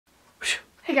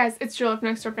Hey guys, it's Julie from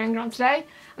Next Door Fangirl, and today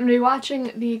I'm going to be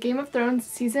watching the Game of Thrones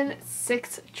Season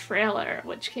 6 trailer,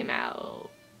 which came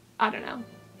out, I don't know,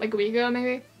 like a week ago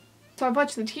maybe. So I've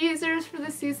watched the teasers for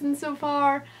this season so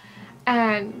far,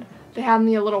 and they have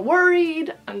me a little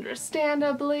worried,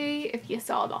 understandably, if you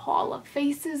saw the Hall of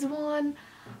Faces one.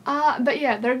 But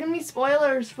yeah, there are going to be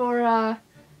spoilers for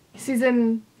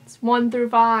Seasons 1 through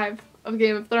 5 of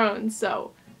Game of Thrones,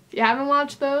 so if you haven't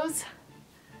watched those,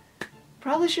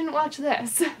 probably shouldn't watch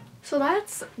this. So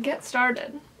let's get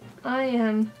started. I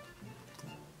am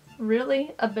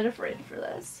really a bit afraid for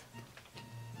this.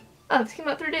 Oh, this came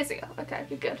out 3 days ago. Okay,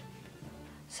 good.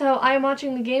 So I am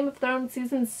watching the Game of Thrones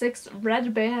Season 6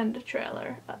 Red Band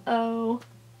trailer. Uh-oh.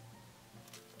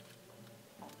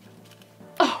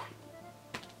 Oh!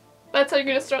 That's how you're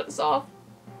gonna start this off?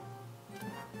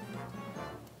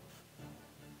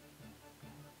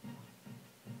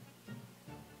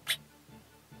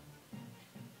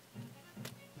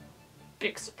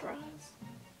 Big surprise.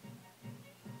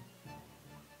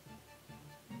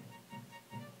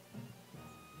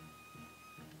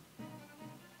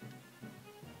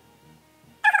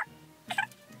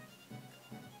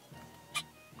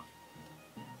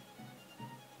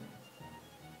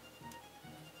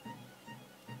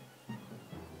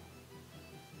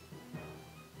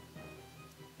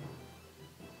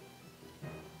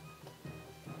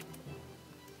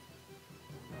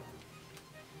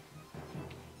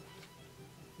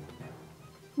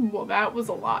 Well, that was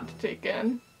a lot to take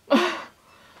in.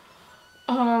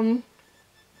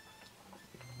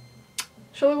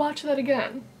 Shall we watch that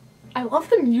again? I love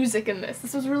the music in this.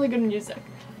 This was really good music.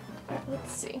 Alright,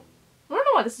 let's see. I don't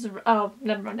know why this is, oh,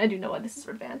 never mind. I do know why this is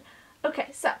Red Band. Okay,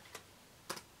 so.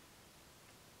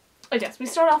 I guess we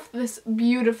start off this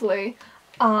beautifully,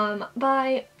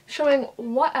 by showing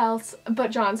what else but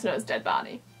Jon Snow's dead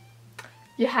body.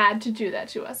 You had to do that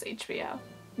to us, HBO.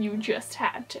 You just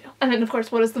had to. And then, of course,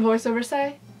 what does the voiceover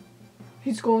say?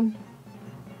 He's gone.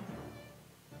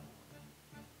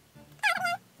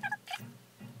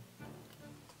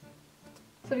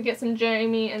 So we get some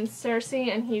Jaime and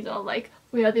Cersei, and he's all like,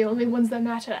 we are the only ones that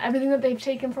matter. Everything that they've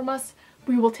taken from us,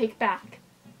 we will take back.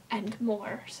 And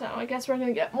more. So I guess we're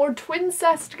gonna get more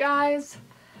twincest, guys.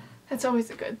 That's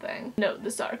always a good thing. Note the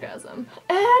sarcasm.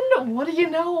 And what do you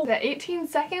know? That 18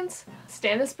 seconds,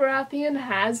 Stannis Baratheon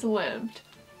has lived.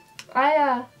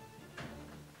 I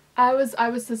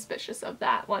was suspicious of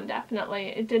that one, definitely.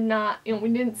 It did not, you know, we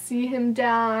didn't see him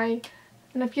die.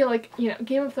 And I feel like, you know,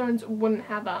 Game of Thrones wouldn't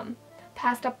have,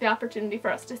 passed up the opportunity for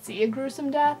us to see a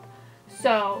gruesome death.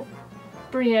 So,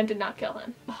 Brienne did not kill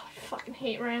him. Oh, I fucking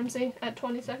hate Ramsay at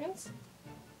 20 seconds.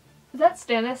 Is that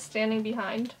Stannis standing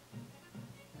behind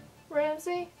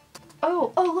Ramsay?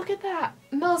 Oh, look at that!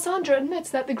 Melisandre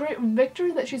admits that the great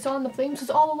victory that she saw in the flames was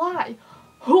all a lie.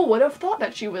 Who would have thought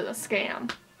that she was a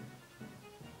scam?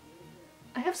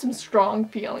 I have some strong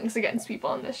feelings against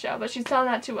people on this show, but she's telling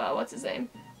that to, what's his name?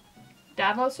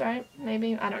 Davos, right?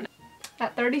 Maybe? I don't know.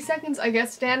 At 30 seconds, I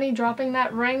guess Dany dropping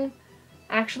that ring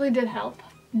actually did help.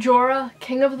 Jorah,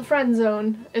 king of the friend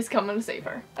zone, is coming to save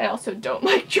her. I also don't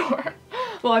like Jorah.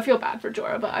 Well, I feel bad for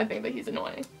Jorah, but I think that he's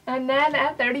annoying. And then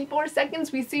at 34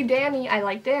 seconds, we see Dany, I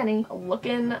like Dany,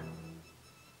 looking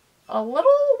a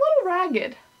little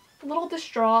ragged. A little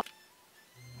distraught.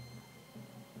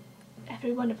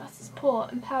 Every one of us is poor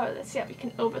and powerless, yet we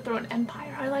can overthrow an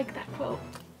empire. I like that quote.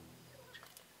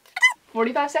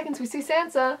 45 seconds, we see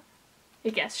Sansa. I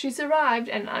guess she survived,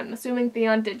 and I'm assuming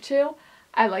Theon did too.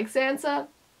 I like Sansa.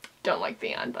 Don't like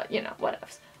Theon, but you know,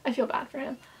 whatevs. I feel bad for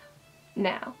him.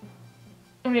 Now.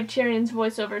 And we have Tyrion's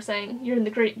voiceover saying, "You're in the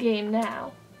great game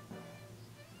now."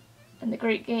 And the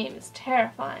great game is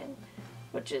terrifying.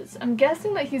 Which is, I'm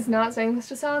guessing that he's not saying this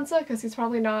to Sansa because he's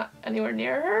probably not anywhere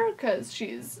near her because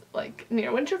she's like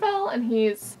near Winterfell and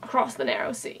he's across the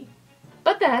narrow sea.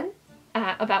 But then,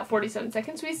 at about 47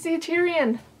 seconds, we see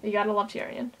Tyrion. You gotta love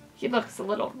Tyrion. He looks a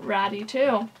little ratty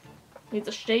too. Needs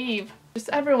a shave. Just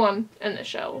everyone in the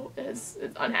show is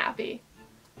unhappy.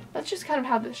 That's just kind of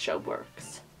how this show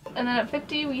works. And then at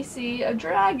 50 we see a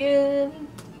dragon.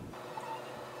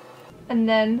 And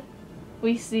then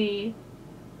we see,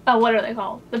 oh, what are they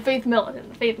called? The Faith Militant.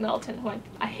 The Faith Militant, who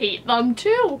I hate them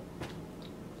too.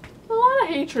 A lot of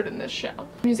hatred in this show.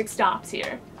 Music stops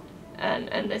here.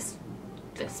 And this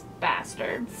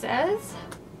bastard says,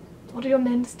 "Order your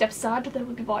men to step aside or there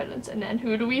will be violence." And then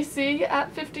who do we see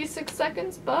at 56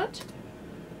 seconds but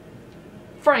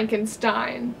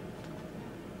Frankenstein,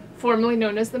 formerly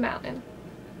known as the Mountain.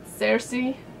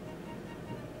 Cersei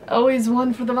Always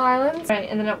one for the violence. Right,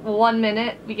 and then at 1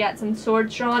 minute, we get some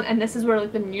swords drawn, and this is where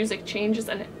like the music changes,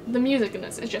 and the music in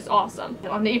this is just awesome.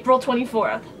 On April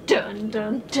 24th. Dun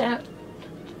dun dun.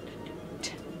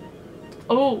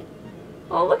 Oh.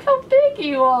 Oh, look how big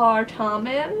you are,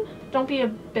 Tommen. Don't be a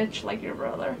bitch like your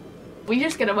brother. We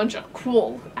just get a bunch of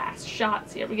cool ass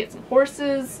shots here. We get some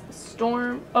horses,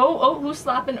 storm. Oh, who's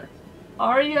slapping her?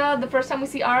 Arya. The first time we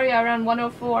see Arya around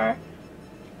 104.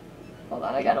 Hold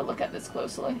on, I gotta look at this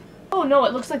closely. Oh no,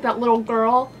 it looks like that little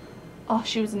girl. Oh,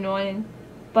 she was annoying.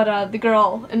 But the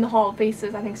girl in the Hall of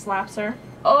Faces, I think, slaps her.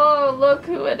 Oh, look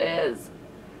who it is.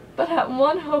 But at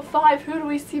 105, who do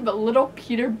we see but little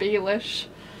Peter Baelish?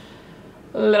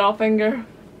 Littlefinger.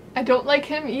 I don't like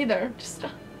him either. Just,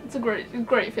 it's a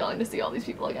great feeling to see all these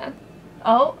people again.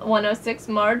 Oh, 106,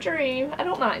 Marjorie. I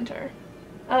don't mind her.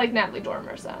 I like Natalie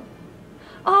Dormer, so.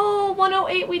 Oh,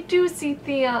 108, we do see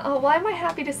Thea. Oh, why am I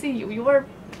happy to see you? You were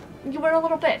a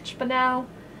little bitch, but now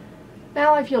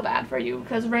I feel bad for you,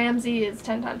 because Ramsay is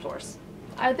 10 times worse.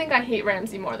 I think I hate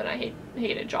Ramsay more than I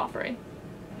hated Joffrey.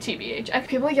 TBH.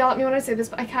 People yell at me when I say this,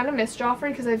 but I kind of miss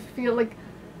Joffrey, because I feel like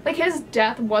his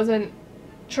death wasn't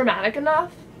traumatic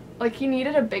enough. Like, he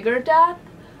needed a bigger death.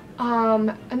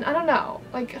 And I don't know.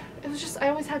 Like, it was just, I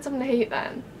always had something to hate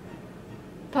then.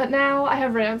 But now I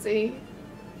have Ramsay,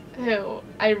 who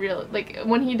I really, like,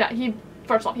 when he died,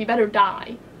 first off, he better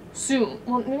die soon.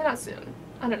 Well, maybe not soon.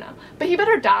 I don't know. But he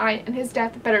better die, and his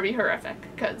death better be horrific,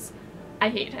 because I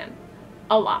hate him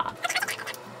a lot.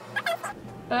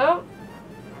 Oh,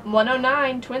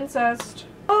 109, Twincest.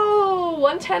 Oh,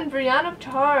 110, Brienne of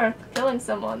Tarth, killing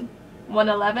someone.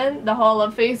 111, the Hall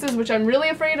of Faces, which I'm really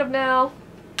afraid of now.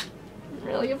 I'm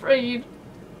really afraid.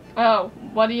 Oh,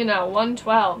 what do you know,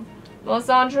 112.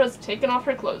 Melisandre's taken off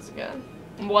her clothes again.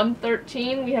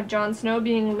 113, we have Jon Snow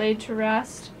being laid to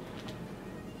rest.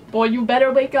 Boy, you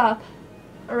better wake up.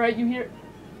 Alright, you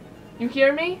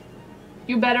hear me?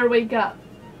 You better wake up.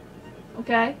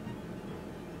 Okay?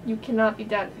 You cannot be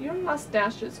dead. Your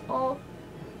mustache is all...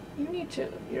 You need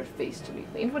your face to be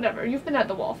cleaned. Whatever, you've been at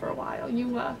the wall for a while.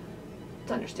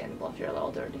 It's understandable if you're a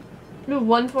little dirty. Ooh,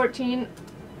 114,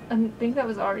 I think that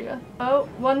was Arya. Oh,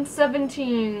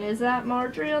 117, is that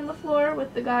Marjorie on the floor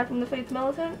with the guy from the Faith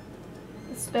Militant?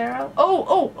 The Sparrow?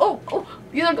 Oh,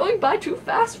 these are going by too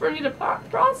fast for me to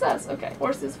process. Okay,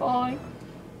 horses falling.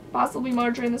 Possibly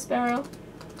Marjorie and the Sparrow.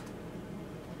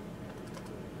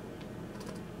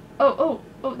 Oh,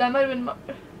 that might have been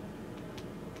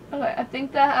okay, I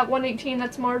think that at 118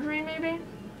 that's Marjorie maybe?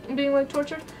 Being like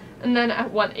tortured. And then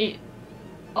at 118,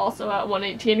 also at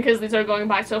 118, because these are going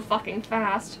by so fucking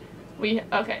fast. Okay,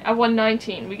 at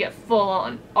 119 we get full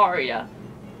on Arya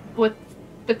with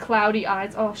the cloudy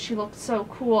eyes. Oh, she looks so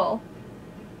cool.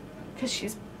 Cause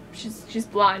she's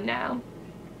blind now.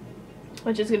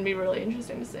 Which is gonna be really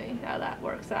interesting to see how that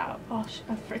works out. Oh,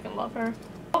 I freaking love her.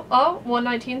 Oh,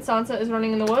 119, Sansa is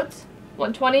running in the woods.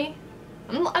 120,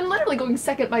 I'm literally going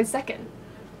second by second.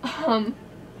 The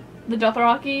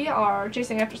Dothraki are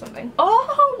chasing after something.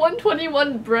 Oh,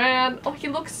 121, Bran. Oh, he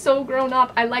looks so grown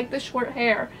up. I like the short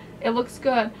hair. It looks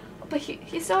good. But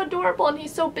he's so adorable and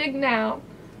he's so big now.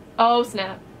 Oh,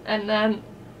 snap. And then,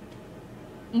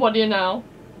 what do you know?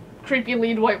 Creepy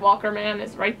lead White Walker man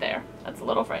is right there. That's a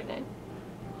little frightening.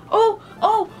 Oh.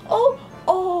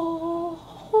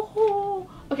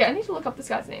 Okay, I need to look up this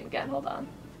guy's name again. Hold on.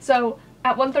 So,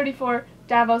 at 134,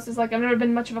 Davos is like, I've never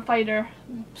been much of a fighter.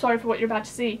 Sorry for what you're about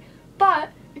to see. But,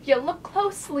 if you look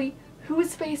closely,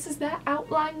 whose face is that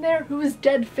outline there? Whose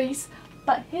dead face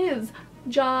but his?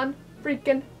 Jon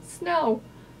freaking Snow.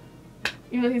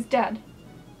 You know he's dead.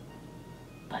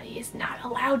 But he is not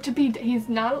allowed to be he's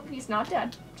not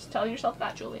dead. Just tell yourself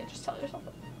that, Julia. Just tell yourself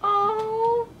that.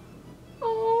 Oh.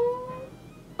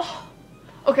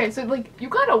 Okay, so like you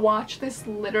gotta watch this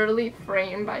literally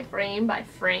frame by frame by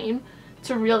frame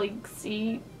to really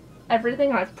see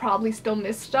everything. I've probably still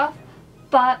missed stuff,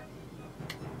 but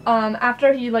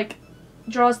after he like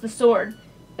draws the sword,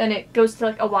 then it goes to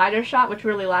like a wider shot, which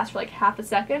really lasts for like half a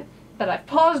second. But I've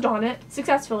paused on it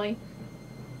successfully,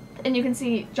 and you can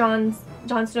see Jon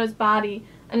Snow's body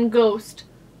and Ghost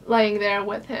laying there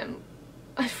with him.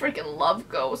 I freaking love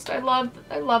Ghost. I love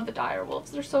the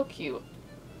direwolves. They're so cute.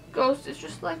 Ghost is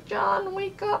just like, Jon,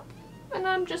 wake up. And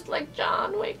I'm just like,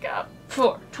 Jon, wake up.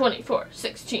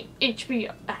 4/24/16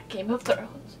 HBO at Game of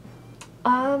Thrones.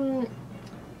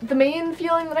 The main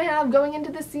feeling that I have going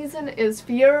into this season is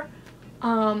fear,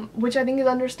 which I think is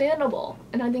understandable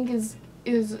and I think is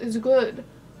good.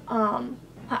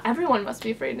 Everyone must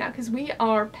be afraid now because we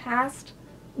are past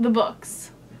the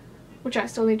books. which I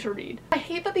still need to read. I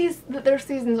hate that their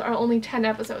seasons are only 10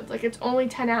 episodes. Like, it's only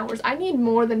 10 hours. I need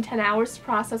more than 10 hours to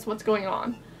process what's going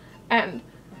on. And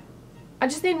I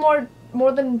just need more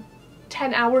than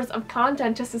 10 hours of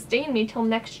content to sustain me till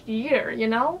next year, you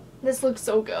know? This looks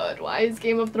so good. Why is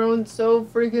Game of Thrones so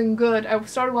freaking good? I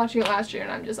started watching it last year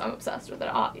and I'm obsessed with it,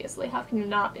 obviously. How can you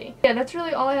not be? Yeah, that's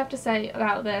really all I have to say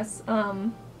about this.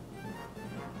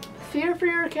 Fear for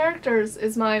your characters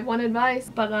is my one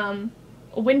advice, but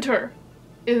winter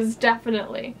is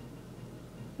definitely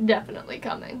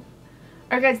coming.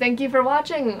 Alright guys, thank you for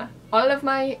watching. All of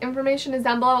my information is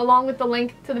down below along with the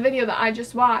link to the video that I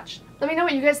just watched. Let me know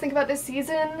what you guys think about this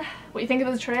season, what you think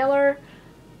of the trailer.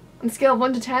 On a scale of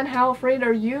 1 to 10, how afraid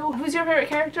are you? Who's your favorite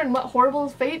character and what horrible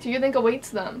fate do you think awaits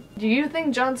them? Do you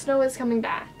think Jon Snow is coming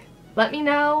back? Let me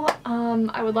know.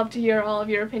 I would love to hear all of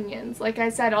your opinions. Like I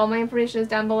said, all my information is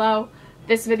down below.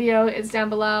 This video is down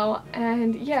below.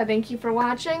 And yeah, thank you for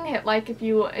watching. Hit like if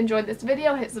you enjoyed this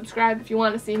video. Hit subscribe if you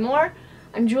want to see more.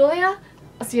 I'm Julia.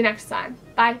 I'll see you next time.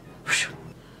 Bye.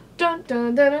 Dun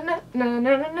dun dun na na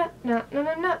na na na na na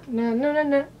na na na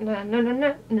na na na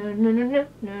na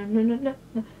na na na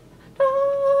na.